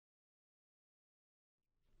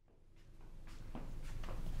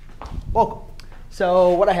Welcome. So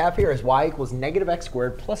what I have here is y equals negative x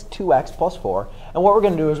squared plus 2x plus 4. And what we're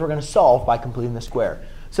going to do is we're going to solve by completing the square.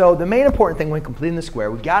 So the main important thing when completing the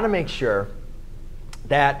square, we've got to make sure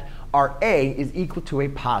that our a is equal to a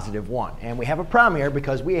positive 1. And we have a problem here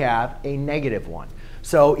because we have a negative 1.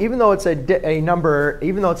 So even though it's a number,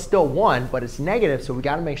 even though it's still 1, but it's negative, so we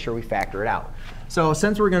got to make sure we factor it out. So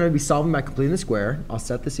since we're going to be solving by completing the square, I'll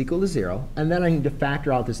set this equal to 0. And then I need to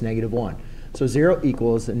factor out this negative 1. So 0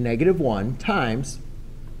 equals negative 1 times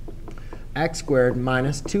x squared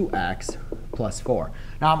minus 2x plus 4.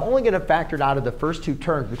 Now I'm only going to factor it out of the first two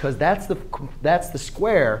terms because that's the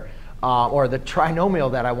square or the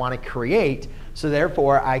trinomial that I want to create. So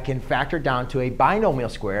therefore I can factor down to a binomial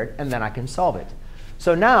squared and then I can solve it.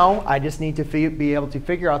 So now I just need to be able to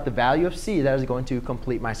figure out the value of c that is going to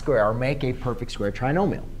complete my square or make a perfect square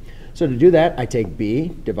trinomial. So to do that, I take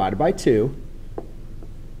b divided by 2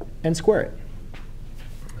 and square it.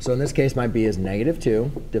 So in this case, my b is negative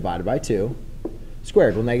 2 divided by 2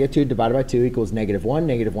 squared. Well, negative 2 divided by 2 equals negative 1.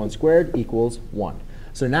 Negative 1 squared equals 1.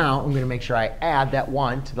 So now I'm going to make sure I add that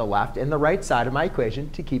 1 to the left and the right side of my equation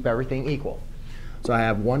to keep everything equal. So I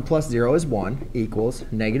have 1 plus 0 is 1 equals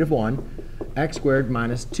negative 1 x squared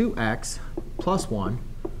minus 2x plus 1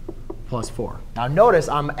 plus 4. Now notice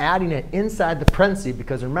I'm adding it inside the parentheses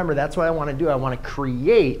because remember that's what I want to do. I want to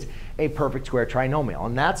create a perfect square trinomial.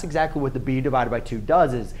 And that's exactly what the b divided by 2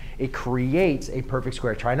 does, is it creates a perfect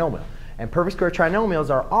square trinomial. And perfect square trinomials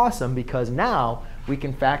are awesome because now we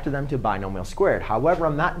can factor them to binomial squared. However,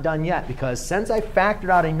 I'm not done yet because since I factored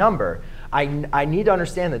out a number, I need to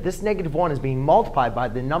understand that this negative 1 is being multiplied by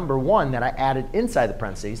the number 1 that I added inside the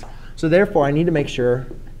parentheses. So therefore, I need to make sure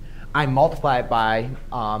I multiply it by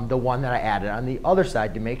the 1 that I added on the other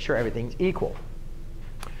side to make sure everything's equal.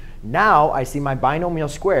 Now I see my binomial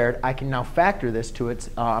squared. I can now factor this to its,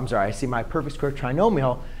 I see my perfect square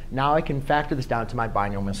trinomial. Now I can factor this down to my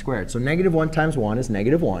binomial squared. So negative 1 times 1 is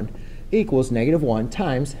negative 1 equals negative 1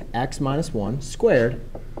 times x minus 1 squared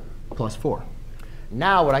plus 4.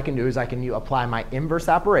 Now what I can do is I can apply my inverse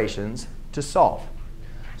operations to solve.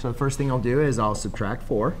 So the first thing I'll do is I'll subtract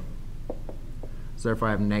 4. So therefore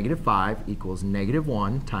I have negative 5 equals negative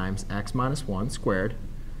 1 times x minus 1 squared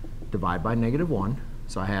divided by negative 1.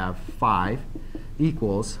 So I have 5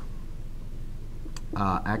 equals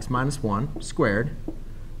x minus 1 squared.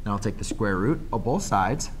 Now I'll take the square root of both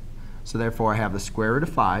sides. So therefore I have the square root of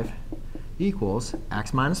 5 equals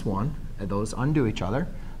x minus 1. And those undo each other.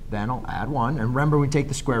 Then I'll add 1. And remember, when we take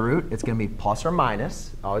the square root, it's going to be plus or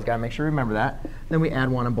minus. Always got to make sure you remember that. Then we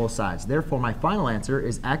add 1 on both sides. Therefore, my final answer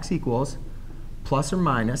is x equals plus or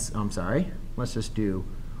minus, let's just do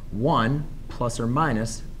 1 plus or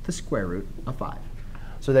minus the square root of 5.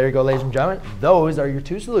 So there you go, ladies and gentlemen. Those are your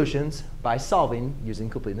two solutions by solving using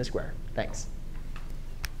completing the square. Thanks.